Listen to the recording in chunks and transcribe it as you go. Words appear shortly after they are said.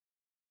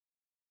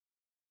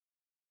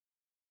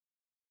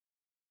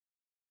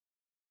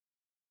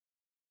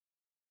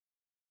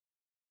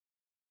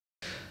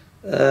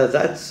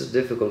That's a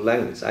difficult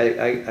language.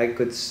 I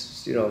could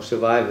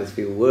survive with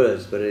few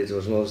words, but it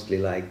was mostly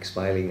like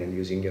smiling and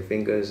using your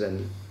fingers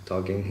and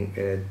talking.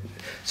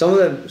 Some of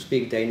them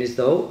speak Danish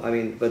though. I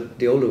mean, but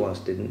the older ones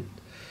didn't.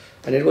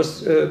 And it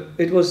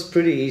was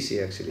pretty easy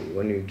actually.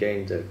 When you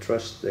gain their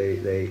trust,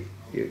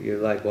 you're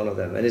like one of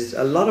them. And it's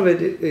a lot of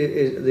it.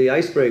 The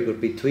icebreaker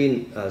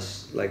between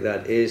us like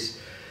that is,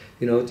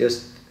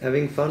 just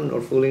having fun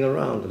or fooling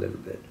around a little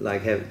bit,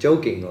 like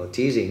joking or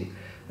teasing,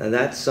 and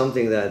that's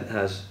something that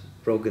has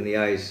broken the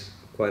ice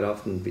quite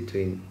often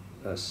between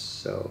us.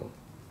 So,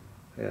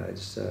 yeah,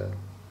 it's.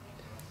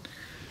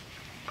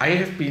 I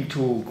have been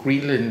to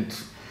Greenland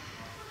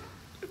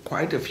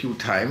quite a few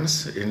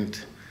times, and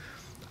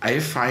I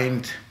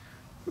find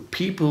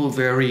people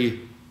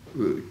very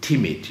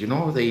timid.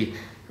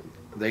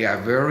 They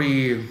are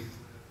very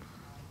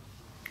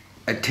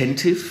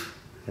attentive.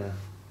 Yeah.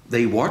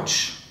 They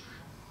watch,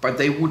 but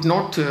they would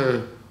not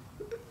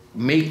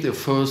make the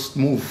first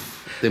move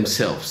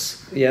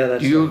themselves. Yeah,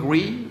 that's. Do you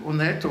agree on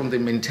that? On the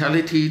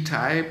mentality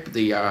type,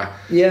 they are.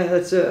 Yeah,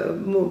 that's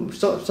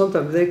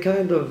sometimes they're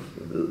kind of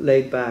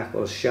laid back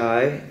or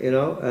shy,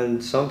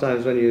 and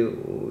sometimes when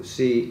you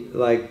see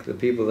like the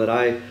people that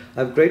I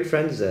have great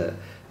friends there,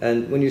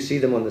 and when you see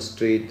them on the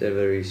street, they're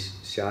very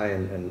shy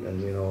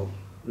and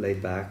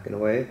laid back in a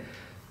way,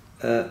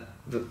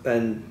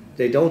 and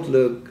they don't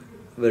look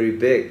very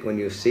big when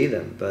you see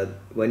them, but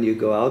when you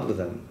go out with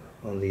them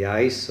on the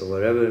ice or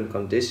wherever in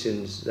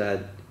conditions that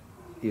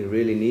you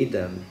really need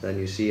them, then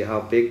you see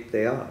how big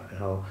they are and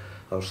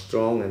how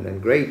strong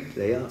and great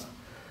they are.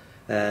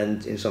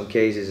 And in some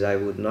cases I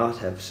would not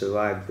have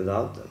survived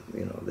without them.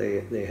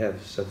 They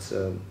have such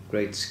a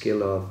great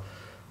skill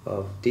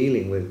of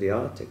dealing with the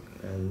Arctic,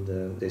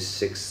 and this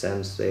sixth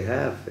sense they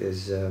have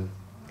is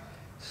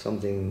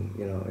something,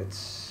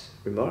 it's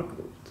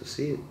remarkable to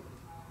see it.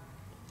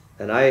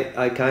 And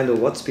I kind of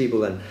watch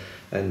people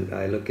and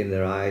I look in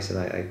their eyes and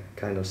I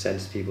kind of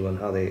sense people and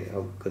how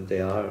good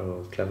they are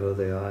or clever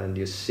they are, and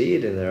you see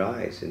it in their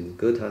eyes. In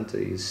Good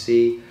Hunter you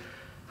see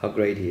how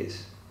great he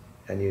is,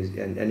 and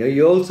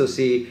you also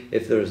see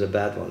if there is a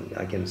bad one.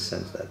 I can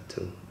sense that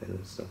too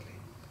instantly.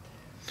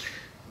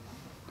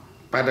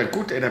 But a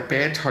good and a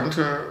bad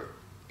hunter,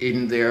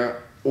 in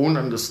their own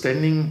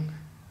understanding,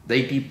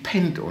 they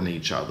depend on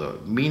each other,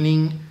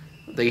 meaning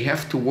they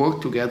have to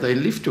work together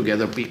and live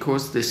together,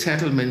 because the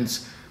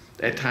settlements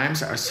at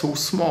times are so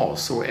small,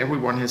 so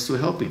everyone has to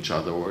help each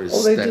other. Or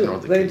is that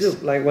not the case? They do.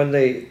 Like when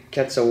they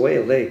catch a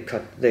whale,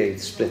 they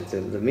split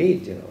the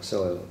meat,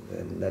 So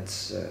and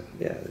that's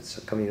it's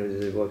a community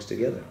that works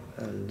together,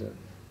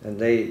 and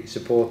they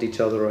support each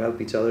other or help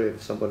each other.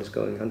 If someone is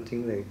going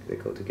hunting, they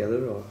go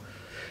together. Or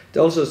they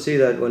also see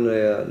that when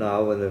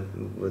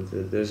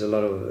there's a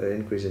lot of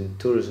increase in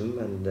tourism,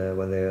 and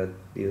when they are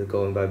either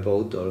going by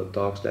boat or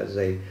dog sleds,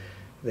 they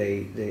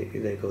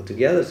go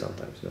together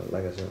sometimes.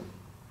 Like I said,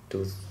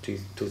 two,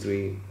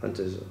 three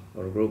hunters,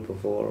 or a group of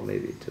four, or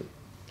maybe two.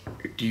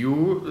 Do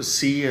you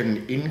see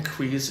an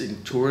increase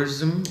in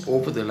tourism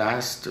over the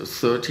last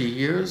 30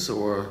 years,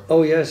 or?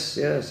 Oh yes,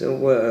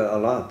 well, a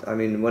lot. I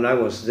mean, when I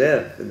was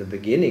there in the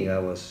beginning,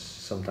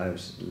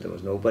 sometimes there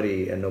was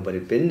nobody, and nobody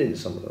been in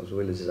some of those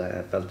villages.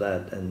 I felt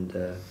that, and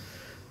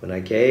when I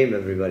came,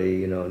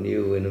 everybody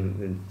knew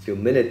in a few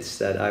minutes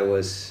that I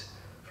was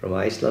from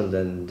Iceland,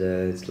 and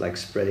it's like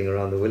spreading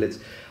around the village.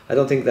 I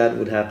don't think that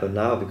would happen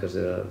now, because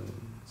there are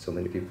so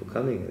many people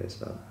coming, and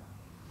it's not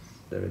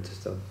their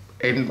interest.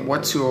 And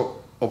what's your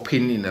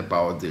opinion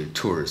about the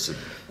tourism?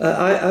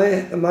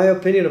 My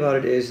opinion about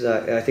it is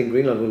that I think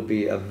Greenland will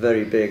be a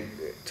very big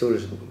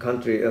tourism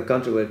country, a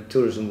country where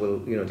tourism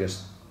will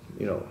just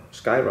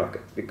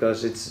skyrocket,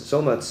 because it's so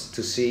much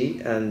to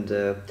see, and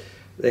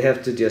they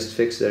have to just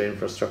fix their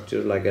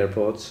infrastructure like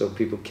airports so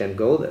people can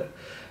go there.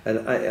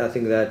 And I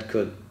think that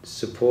could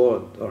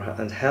support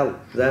and help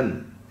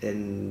them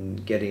in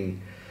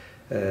getting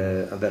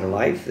a better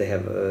life. They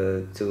have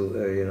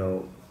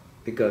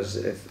because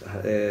if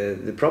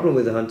the problem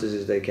with the hunters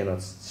is they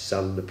cannot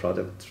sell the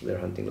product they're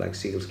hunting, like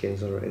seal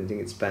skins or anything.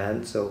 It's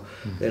banned, so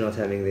they're not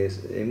having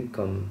this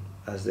income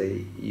as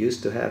they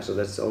used to have. So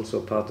that's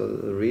also part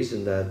of the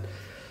reason that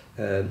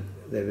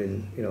they've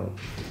been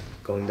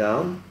going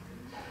down.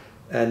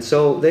 And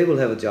so they will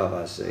have a job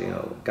as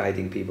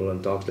guiding people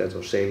on dog sleds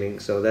or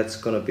sailing. So that's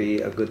going to be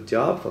a good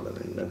job for them.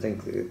 And I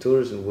think the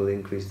tourism will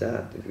increase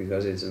that,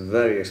 because it's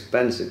very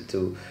expensive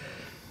to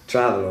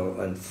travel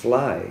and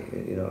fly,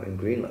 in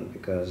Greenland.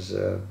 Because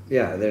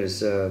there's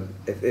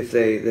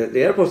the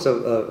airports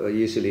are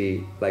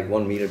usually like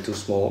 1 meter too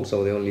small.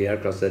 So the only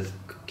aircraft that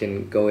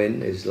can go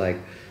in is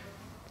like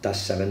Dash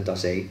 7,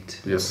 Dash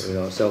 8. Yes.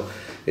 So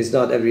it's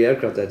not every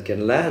aircraft that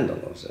can land on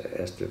those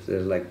airstrips.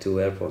 There's like 2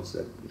 airports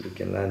that you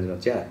can land in,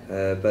 not yet.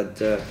 But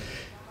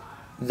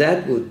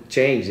that would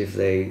change if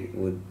they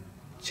would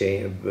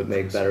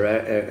make better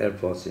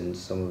airports in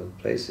some of the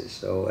places.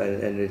 So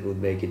and it would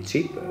make it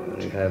cheaper.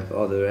 And you have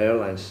other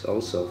airlines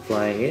also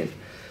flying in.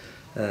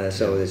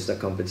 So it's the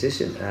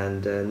competition.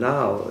 And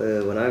now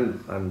when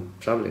I'm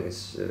traveling,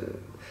 it's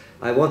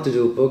I want to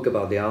do a book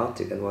about the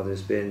Arctic, and what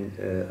has been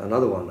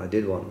another one. I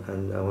did one,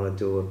 and I want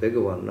to do a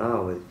bigger one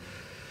now with.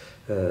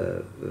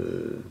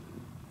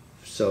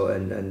 So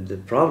and the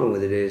problem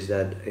with it is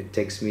that it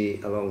takes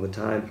me a longer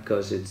time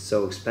because it's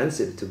so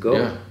expensive to go.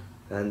 Yeah.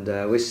 And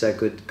I wish I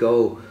could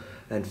go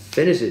and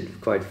finish it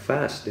quite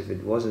fast if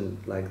it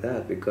wasn't like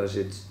that, because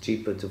it's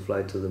cheaper to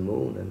fly to the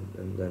moon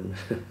and then.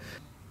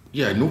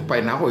 Yeah, Nuuk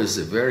by now is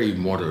a very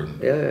modern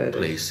it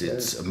place. is,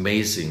 It's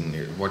amazing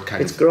what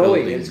kind it's of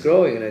growing. building. It's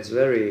growing, and it's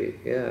very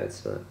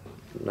it's a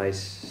nice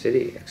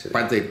city actually.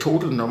 But the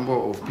total number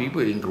of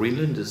people in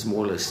Greenland is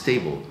more or less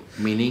stable,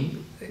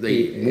 meaning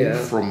they move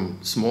from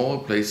small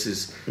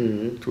places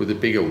to the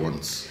bigger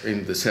ones.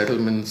 In the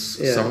settlements,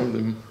 some of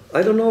them.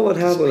 I don't know what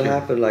will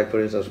happen, like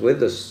for instance,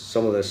 with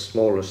some of the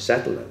smaller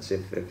settlements.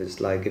 If it's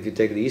like, if you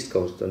take the East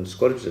Coast and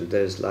Scottish,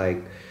 there's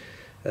like,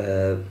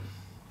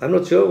 I'm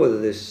not sure whether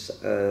this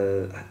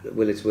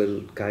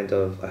will kind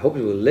of, I hope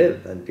it will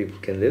live and people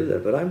can live there,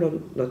 but I'm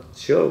not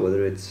sure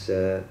whether it's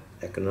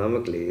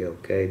economically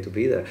okay to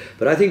be there.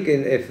 But I think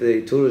if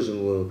the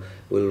tourism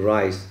will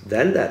rise,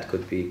 then that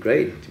could be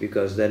great,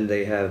 because then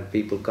they have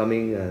people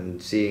coming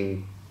and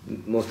seeing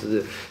most of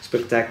the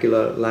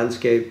spectacular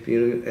landscape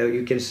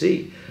you can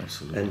see.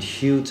 Absolutely. And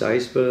huge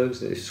icebergs.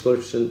 The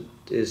Scottish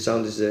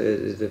Sound is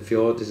the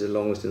fjord is the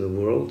longest in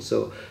the world.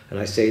 So, and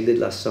I sailed it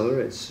last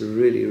summer. It's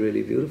really,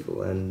 really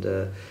beautiful, and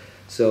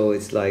so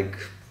it's like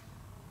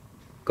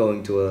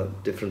going to a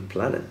different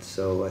planet.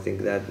 So I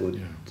think that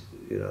would,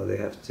 they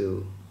have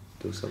to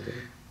do something.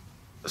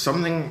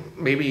 Something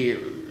maybe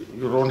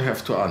you don't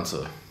have to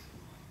answer,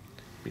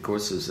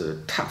 because it's a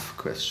tough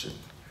question.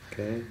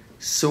 Okay.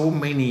 So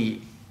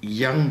many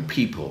young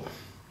people,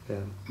 Yeah.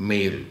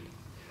 male,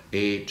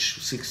 age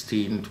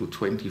 16 to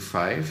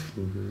 25,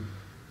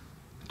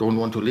 don't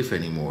want to live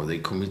anymore. They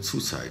commit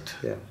suicide.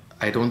 Yeah.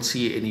 I don't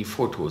see any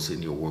photos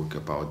in your work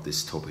about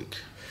this topic.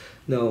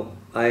 No,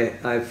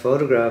 I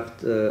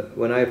photographed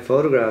when I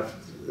photographed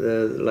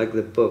like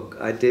the book.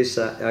 I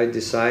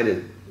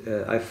decided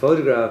I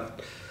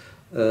photographed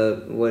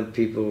when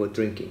people were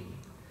drinking.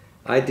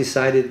 I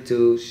decided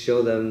to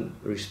show them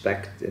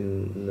respect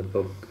in the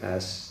book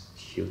as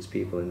huge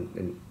people,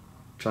 and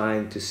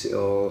trying to see,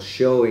 or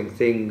showing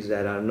things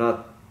that are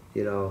not,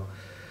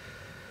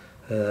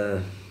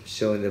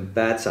 showing the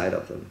bad side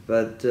of them.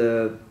 But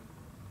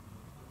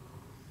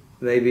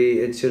maybe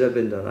it should have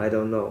been done. I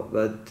don't know.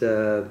 But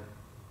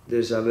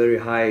there's a very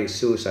high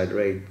suicide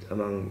rate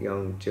among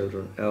young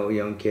children, or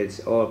young kids,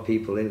 or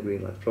people in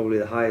Greenland. Probably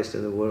the highest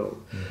in the world.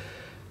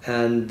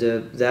 And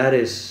that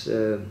is.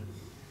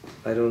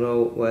 I don't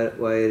know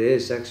why it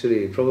is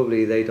actually.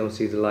 Probably they don't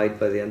see the light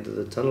by the end of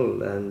the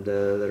tunnel, and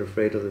they're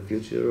afraid of the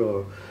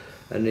future.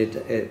 And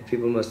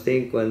people must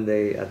think when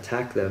they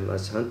attack them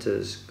as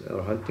hunters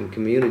or hunting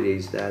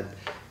communities that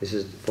this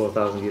is a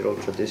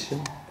 4,000-year-old tradition,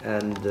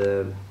 and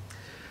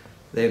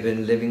they've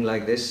been living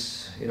like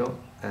this,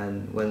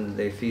 And when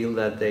they feel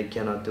that they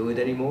cannot do it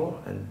anymore,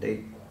 and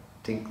they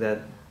think that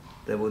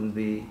there wouldn't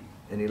be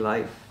any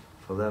life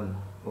for them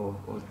or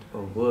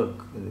work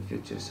in the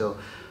future, so.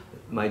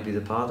 Might be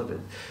the part of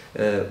it.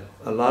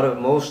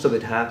 Most of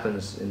it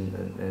happens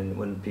in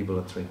when people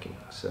are drinking.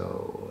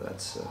 So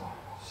that's a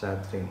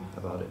sad thing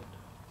about it.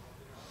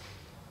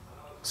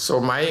 So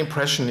my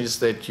impression is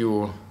that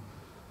you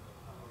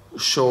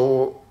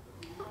show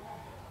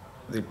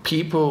the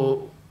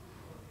people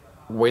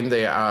when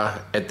they are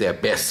at their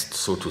best,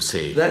 so to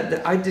say.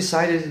 I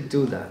decided to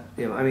do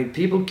that.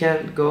 People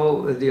can't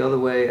go the other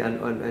way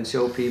and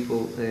show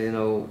people,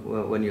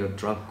 when you're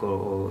drunk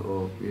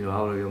or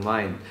out of your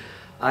mind.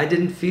 I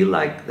didn't feel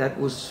like that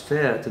was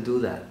fair to do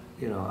that.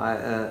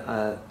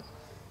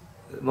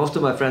 Most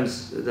of my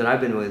friends that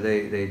I've been with,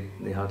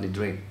 they hardly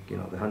drink.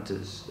 The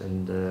hunters,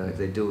 and if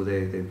they do,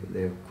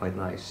 they're quite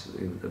nice.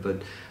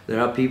 But there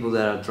are people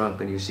that are drunk,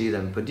 and you see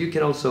them. But you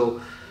can also,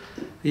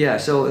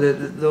 So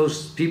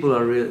those people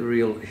are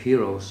real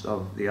heroes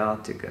of the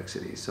Arctic,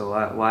 actually. So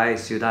why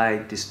should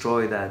I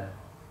destroy that?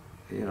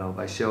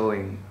 By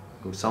showing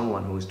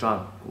someone who is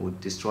drunk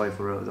would destroy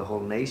for the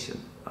whole nation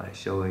by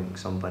showing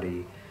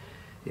somebody.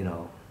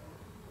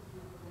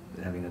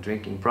 Having a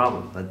drinking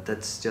problem, but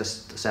that's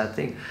just a sad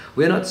thing.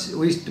 We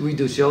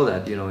do show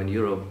that, in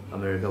Europe,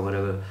 America,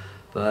 whatever,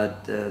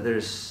 but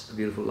there's a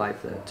beautiful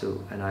life there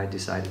too, and I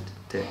decided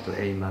to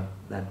aim at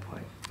that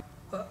point.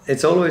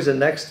 It's always the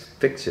next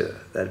picture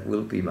that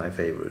will be my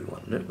favorite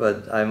one,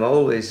 but I'm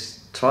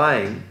always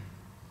trying.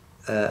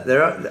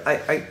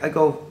 I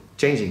go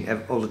changing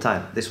all the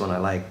time. This one I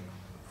like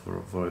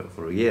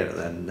for a year,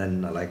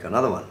 then I like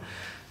another one.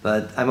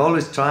 But I'm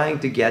always trying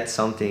to get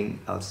something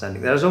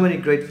outstanding. There are so many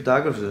great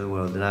photographers in the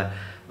world, and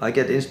I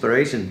get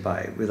inspiration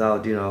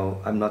without,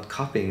 I'm not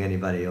copying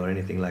anybody or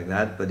anything like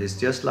that, but it's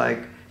just like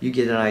you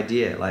get an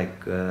idea.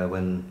 Like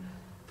when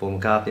Paul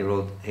McCartney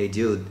wrote Hey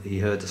Jude, he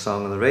heard the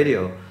song on the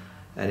radio,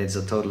 and it's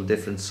a total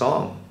different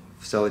song.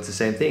 So it's the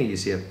same thing. You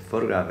see a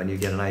photograph and you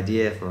get an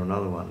idea for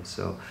another one.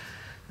 So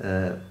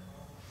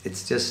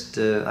it's just,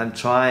 I'm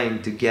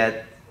trying to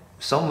get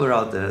somewhere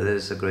out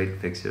there's a great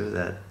picture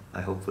that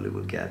I hopefully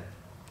will get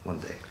one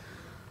day.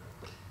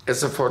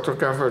 As a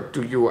photographer,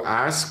 do you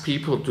ask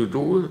people to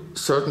do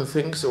certain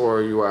things,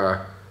 or you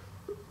are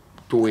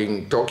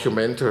doing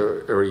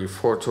documentary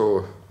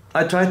photo?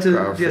 I try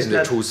to just in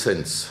the true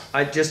sense.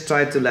 I just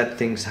try to let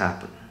things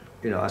happen,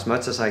 as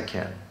much as I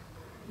can.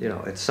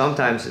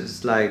 Sometimes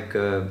it's like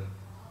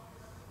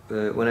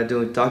when I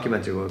do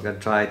documentary work, I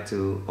try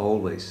to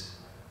always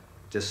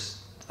just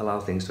allow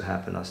things to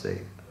happen as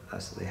they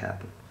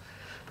happen.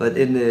 But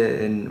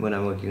when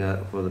I'm working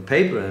for the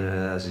paper and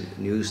as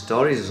news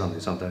stories or something,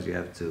 sometimes you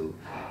have to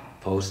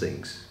post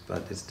things,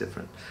 but it's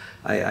different.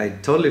 I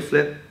totally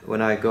flip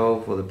when I go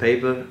for the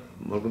paper.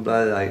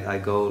 Morgunbladet, I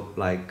go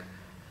like,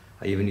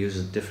 I even use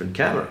a different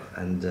camera,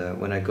 and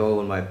when I go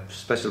on my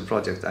special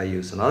project, I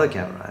use another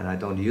camera, and I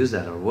don't use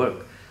that at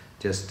work,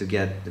 just to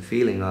get the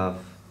feeling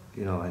of,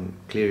 and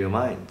clear your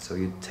mind. So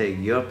you take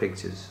your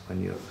pictures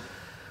when you're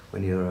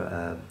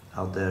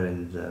out there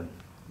in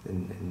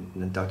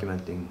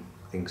documenting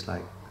things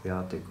like the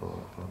Arctic or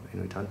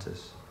Inuit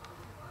hunters.